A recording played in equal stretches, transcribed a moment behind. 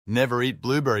Never eat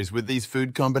blueberries with these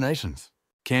food combinations.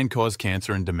 Can cause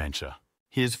cancer and dementia.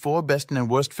 Here's 4 best and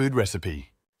worst food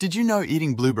recipe. Did you know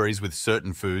eating blueberries with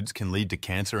certain foods can lead to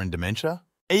cancer and dementia?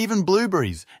 Even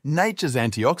blueberries, nature's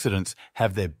antioxidants,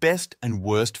 have their best and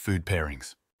worst food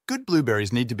pairings. Good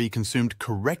blueberries need to be consumed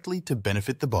correctly to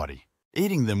benefit the body.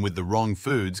 Eating them with the wrong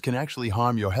foods can actually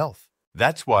harm your health.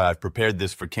 That's why I've prepared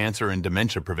this for cancer and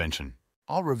dementia prevention.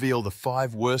 I'll reveal the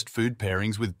 5 worst food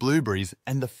pairings with blueberries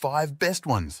and the 5 best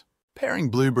ones. Pairing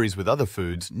blueberries with other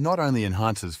foods not only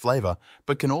enhances flavor,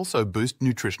 but can also boost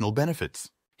nutritional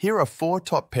benefits. Here are 4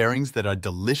 top pairings that are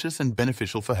delicious and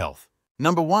beneficial for health.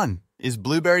 Number 1 is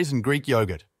blueberries and Greek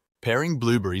yogurt. Pairing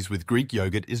blueberries with Greek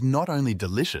yogurt is not only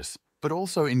delicious, but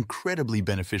also incredibly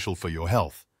beneficial for your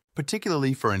health,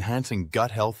 particularly for enhancing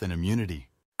gut health and immunity.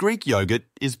 Greek yogurt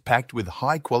is packed with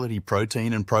high-quality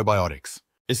protein and probiotics,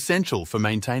 essential for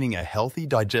maintaining a healthy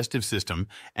digestive system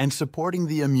and supporting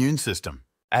the immune system.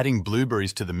 Adding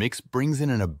blueberries to the mix brings in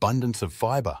an abundance of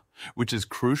fiber, which is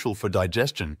crucial for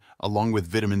digestion, along with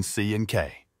vitamins C and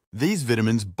K. These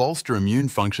vitamins bolster immune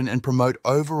function and promote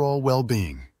overall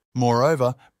well-being.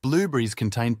 Moreover, blueberries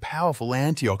contain powerful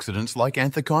antioxidants like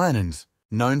anthocyanins,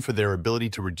 known for their ability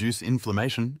to reduce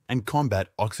inflammation and combat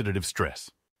oxidative stress.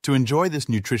 To enjoy this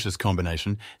nutritious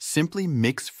combination, simply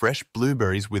mix fresh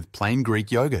blueberries with plain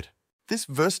Greek yogurt. This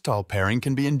versatile pairing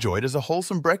can be enjoyed as a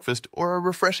wholesome breakfast or a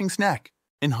refreshing snack.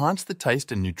 Enhance the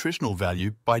taste and nutritional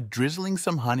value by drizzling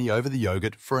some honey over the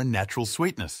yogurt for a natural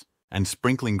sweetness and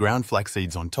sprinkling ground flax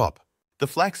seeds on top. The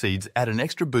flax seeds add an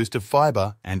extra boost of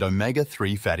fiber and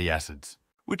omega-3 fatty acids,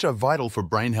 which are vital for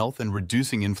brain health and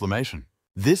reducing inflammation.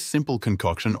 This simple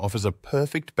concoction offers a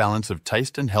perfect balance of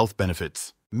taste and health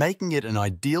benefits, making it an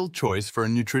ideal choice for a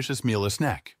nutritious meal or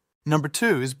snack. Number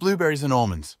 2 is blueberries and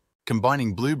almonds.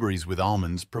 Combining blueberries with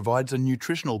almonds provides a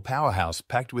nutritional powerhouse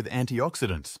packed with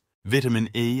antioxidants, vitamin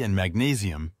E and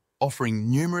magnesium, offering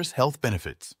numerous health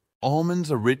benefits.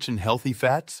 Almonds are rich in healthy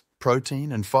fats,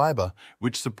 protein, and fiber,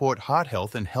 which support heart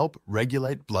health and help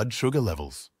regulate blood sugar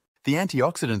levels. The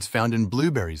antioxidants found in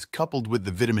blueberries, coupled with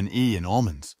the vitamin E in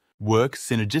almonds, work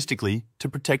synergistically to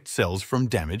protect cells from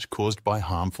damage caused by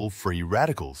harmful free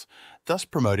radicals, thus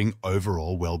promoting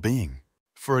overall well-being.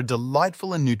 For a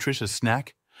delightful and nutritious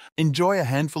snack, enjoy a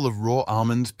handful of raw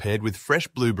almonds paired with fresh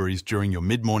blueberries during your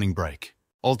mid-morning break.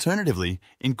 Alternatively,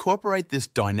 incorporate this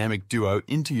dynamic duo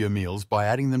into your meals by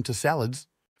adding them to salads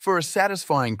for a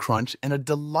satisfying crunch and a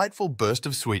delightful burst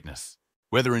of sweetness.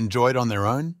 Whether enjoyed on their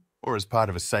own or as part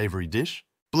of a savory dish,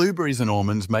 blueberries and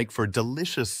almonds make for a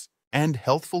delicious and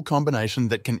healthful combination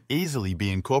that can easily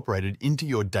be incorporated into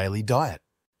your daily diet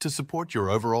to support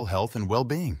your overall health and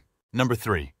well-being. Number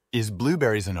 3 is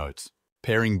blueberries and oats.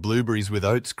 Pairing blueberries with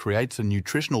oats creates a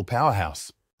nutritional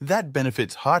powerhouse that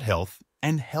benefits heart health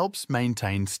and helps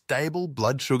maintain stable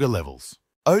blood sugar levels.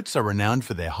 Oats are renowned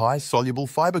for their high soluble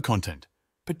fiber content,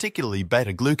 particularly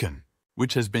beta-glucan,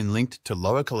 which has been linked to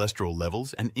lower cholesterol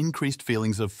levels and increased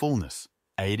feelings of fullness,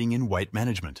 aiding in weight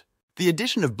management. The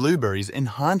addition of blueberries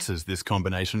enhances this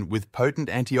combination with potent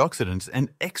antioxidants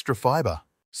and extra fiber,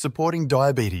 supporting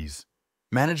diabetes,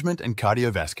 management, and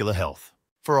cardiovascular health.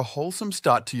 For a wholesome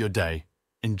start to your day,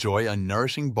 enjoy a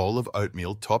nourishing bowl of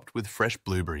oatmeal topped with fresh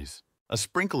blueberries, a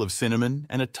sprinkle of cinnamon,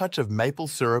 and a touch of maple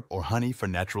syrup or honey for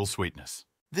natural sweetness.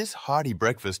 This hearty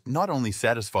breakfast not only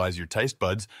satisfies your taste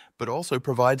buds, but also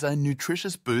provides a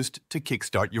nutritious boost to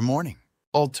kickstart your morning.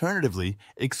 Alternatively,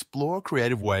 explore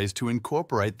creative ways to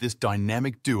incorporate this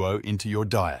dynamic duo into your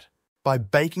diet. By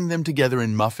baking them together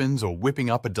in muffins or whipping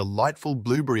up a delightful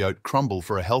blueberry oat crumble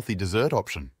for a healthy dessert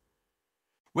option.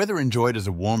 Whether enjoyed as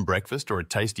a warm breakfast or a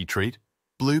tasty treat,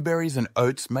 blueberries and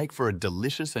oats make for a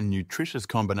delicious and nutritious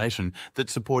combination that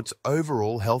supports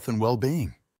overall health and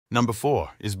well-being. Number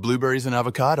 4 is blueberries and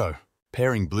avocado.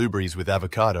 Pairing blueberries with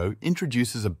avocado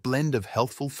introduces a blend of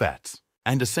healthful fats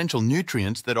and essential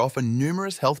nutrients that offer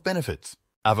numerous health benefits.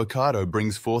 Avocado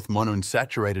brings forth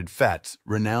monounsaturated fats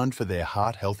renowned for their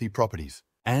heart-healthy properties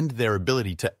and their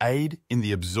ability to aid in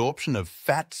the absorption of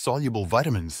fat-soluble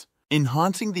vitamins,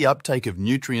 enhancing the uptake of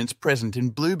nutrients present in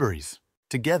blueberries.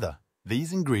 Together,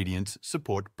 these ingredients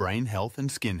support brain health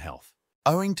and skin health,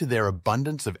 owing to their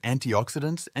abundance of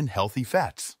antioxidants and healthy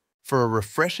fats. For a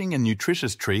refreshing and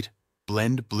nutritious treat,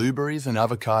 blend blueberries and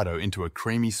avocado into a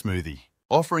creamy smoothie,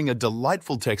 offering a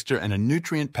delightful texture and a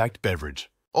nutrient-packed beverage.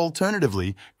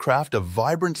 Alternatively, craft a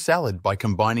vibrant salad by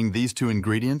combining these 2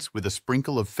 ingredients with a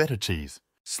sprinkle of feta cheese,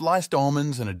 sliced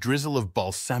almonds, and a drizzle of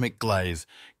balsamic glaze,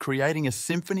 creating a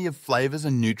symphony of flavors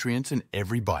and nutrients in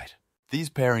every bite. These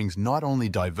pairings not only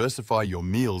diversify your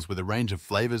meals with a range of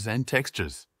flavors and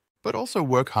textures, but also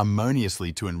work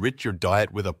harmoniously to enrich your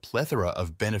diet with a plethora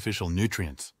of beneficial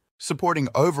nutrients, supporting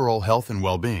overall health and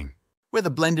well-being. Whether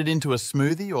blended into a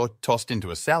smoothie or tossed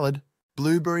into a salad,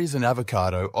 blueberries and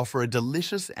avocado offer a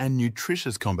delicious and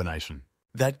nutritious combination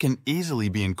that can easily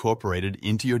be incorporated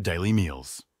into your daily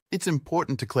meals. It's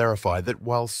important to clarify that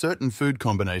while certain food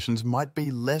combinations might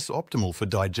be less optimal for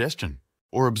digestion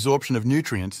or absorption of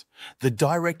nutrients, the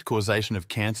direct causation of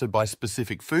cancer by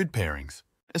specific food pairings,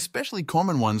 especially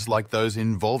common ones like those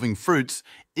involving fruits,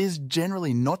 is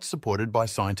generally not supported by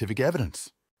scientific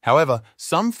evidence. However,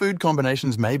 some food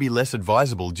combinations may be less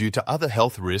advisable due to other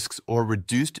health risks or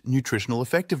reduced nutritional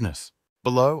effectiveness.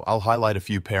 Below, I'll highlight a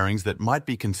few pairings that might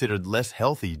be considered less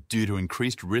healthy due to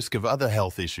increased risk of other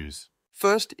health issues.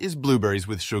 First is blueberries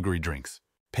with sugary drinks.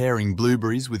 Pairing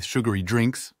blueberries with sugary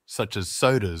drinks, such as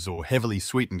sodas or heavily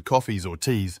sweetened coffees or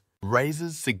teas,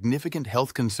 raises significant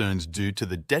health concerns due to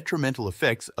the detrimental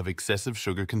effects of excessive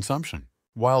sugar consumption.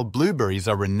 While blueberries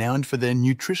are renowned for their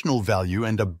nutritional value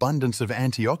and abundance of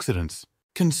antioxidants,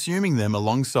 consuming them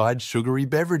alongside sugary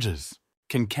beverages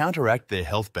can counteract their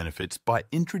health benefits by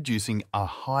introducing a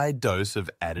high dose of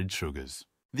added sugars.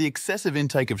 The excessive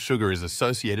intake of sugar is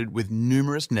associated with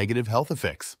numerous negative health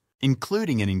effects,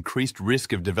 including an increased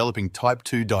risk of developing type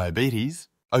 2 diabetes,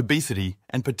 obesity,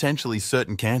 and potentially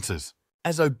certain cancers,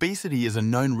 as obesity is a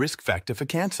known risk factor for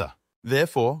cancer.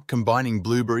 Therefore, combining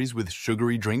blueberries with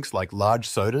sugary drinks like large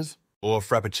sodas or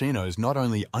frappuccinos not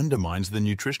only undermines the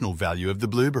nutritional value of the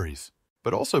blueberries,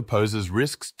 but also poses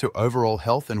risks to overall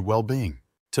health and well-being.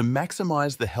 To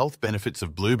maximize the health benefits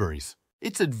of blueberries,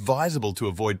 it's advisable to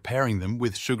avoid pairing them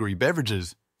with sugary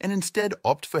beverages and instead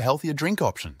opt for healthier drink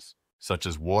options, such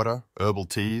as water, herbal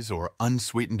teas, or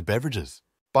unsweetened beverages.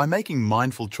 By making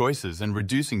mindful choices and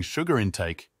reducing sugar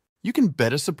intake, you can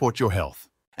better support your health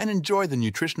and enjoy the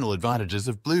nutritional advantages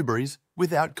of blueberries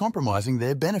without compromising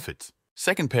their benefits.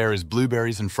 Second pair is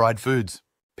blueberries and fried foods.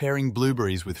 Pairing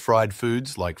blueberries with fried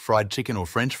foods like fried chicken or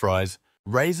French fries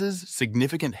raises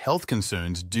significant health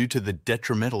concerns due to the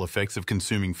detrimental effects of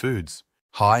consuming foods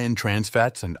high in trans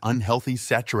fats and unhealthy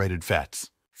saturated fats.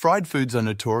 Fried foods are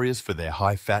notorious for their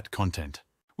high fat content,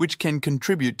 which can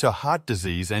contribute to heart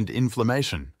disease and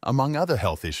inflammation, among other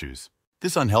health issues.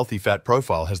 This unhealthy fat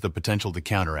profile has the potential to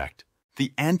counteract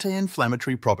the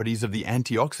anti-inflammatory properties of the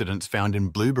antioxidants found in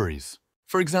blueberries.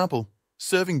 For example,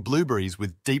 serving blueberries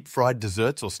with deep-fried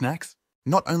desserts or snacks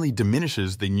not only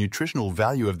diminishes the nutritional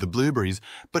value of the blueberries,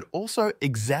 but also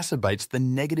exacerbates the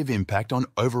negative impact on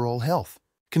overall health.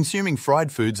 Consuming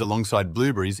fried foods alongside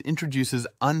blueberries introduces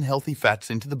unhealthy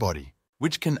fats into the body,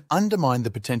 which can undermine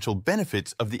the potential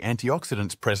benefits of the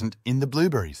antioxidants present in the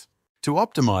blueberries. To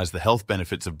optimize the health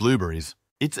benefits of blueberries,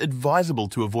 it's advisable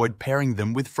to avoid pairing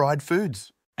them with fried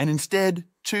foods and instead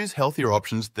choose healthier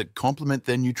options that complement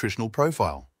their nutritional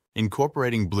profile.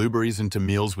 Incorporating blueberries into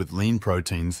meals with lean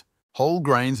proteins, whole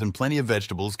grains, and plenty of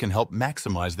vegetables can help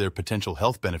maximize their potential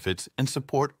health benefits and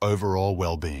support overall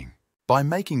well-being. By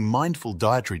making mindful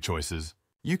dietary choices,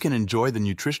 you can enjoy the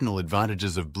nutritional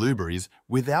advantages of blueberries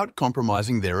without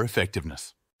compromising their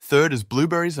effectiveness. Third is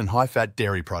blueberries and high-fat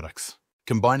dairy products.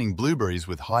 Combining blueberries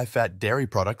with high-fat dairy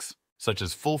products, such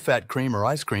as full-fat cream or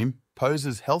ice cream,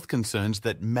 poses health concerns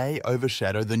that may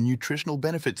overshadow the nutritional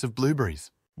benefits of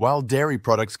blueberries. While dairy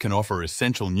products can offer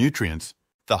essential nutrients,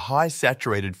 the high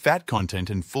saturated fat content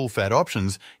in full-fat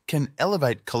options can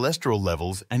elevate cholesterol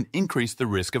levels and increase the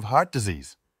risk of heart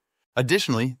disease.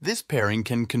 Additionally, this pairing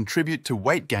can contribute to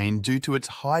weight gain due to its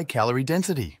high calorie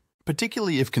density,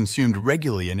 particularly if consumed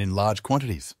regularly and in large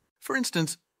quantities. For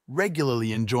instance,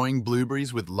 regularly enjoying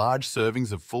blueberries with large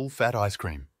servings of full-fat ice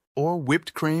cream or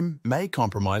whipped cream may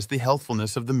compromise the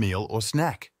healthfulness of the meal or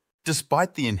snack.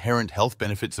 Despite the inherent health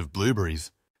benefits of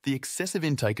blueberries, the excessive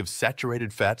intake of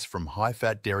saturated fats from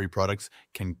high-fat dairy products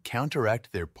can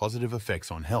counteract their positive effects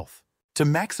on health. To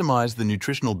maximize the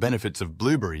nutritional benefits of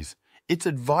blueberries, it's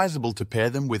advisable to pair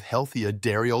them with healthier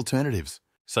dairy alternatives,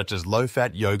 such as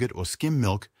low-fat yogurt or skim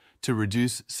milk, to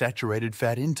reduce saturated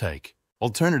fat intake.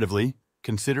 Alternatively,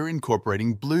 consider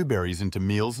incorporating blueberries into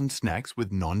meals and snacks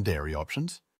with non-dairy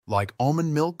options, like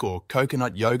almond milk or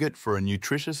coconut yogurt for a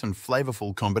nutritious and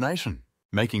flavorful combination.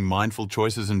 Making mindful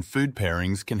choices in food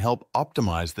pairings can help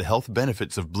optimize the health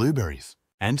benefits of blueberries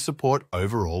and support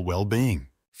overall well-being.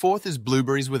 Fourth is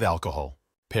blueberries with alcohol.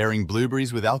 Pairing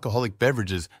blueberries with alcoholic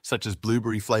beverages such as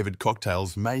blueberry-flavored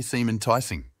cocktails may seem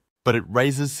enticing, but it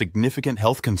raises significant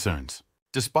health concerns.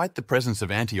 Despite the presence of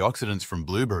antioxidants from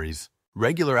blueberries,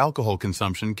 regular alcohol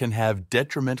consumption can have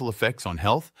detrimental effects on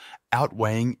health,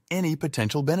 outweighing any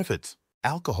potential benefits.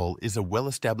 Alcohol is a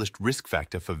well-established risk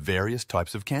factor for various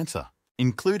types of cancer,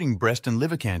 including breast and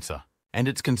liver cancer, and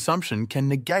its consumption can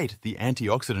negate the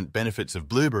antioxidant benefits of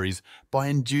blueberries by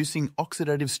inducing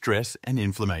oxidative stress and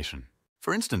inflammation.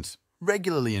 For instance,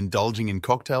 regularly indulging in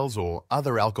cocktails or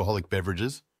other alcoholic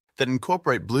beverages that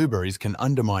incorporate blueberries can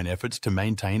undermine efforts to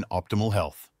maintain optimal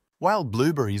health. While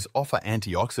blueberries offer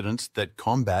antioxidants that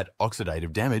combat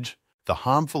oxidative damage, the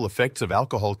harmful effects of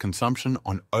alcohol consumption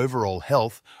on overall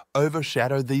health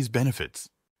overshadow these benefits.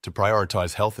 To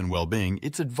prioritize health and well-being,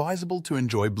 it's advisable to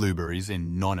enjoy blueberries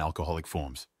in non-alcoholic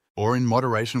forms, or in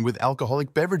moderation with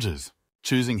alcoholic beverages,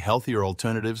 choosing healthier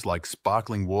alternatives like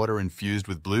sparkling water infused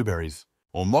with blueberries,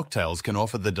 or mocktails can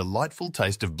offer the delightful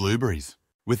taste of blueberries,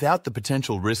 without the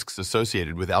potential risks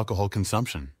associated with alcohol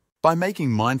consumption. By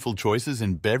making mindful choices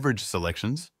in beverage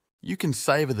selections, you can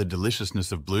savor the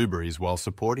deliciousness of blueberries while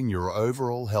supporting your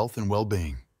overall health and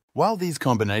well-being. While these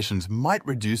combinations might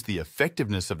reduce the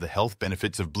effectiveness of the health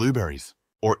benefits of blueberries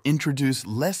or introduce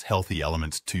less healthy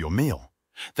elements to your meal,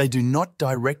 they do not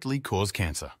directly cause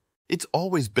cancer. It's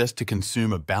always best to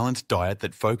consume a balanced diet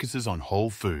that focuses on whole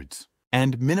foods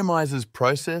and minimizes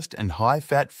processed and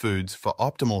high-fat foods for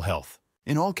optimal health.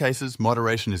 In all cases,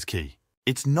 moderation is key.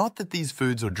 It's not that these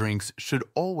foods or drinks should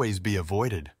always be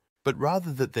avoided, but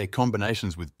rather that their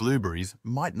combinations with blueberries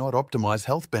might not optimize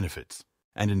health benefits,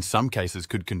 and in some cases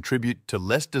could contribute to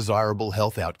less desirable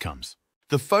health outcomes.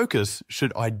 The focus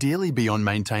should ideally be on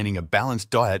maintaining a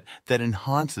balanced diet that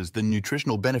enhances the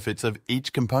nutritional benefits of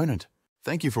each component.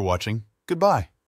 Thank you for watching. Goodbye.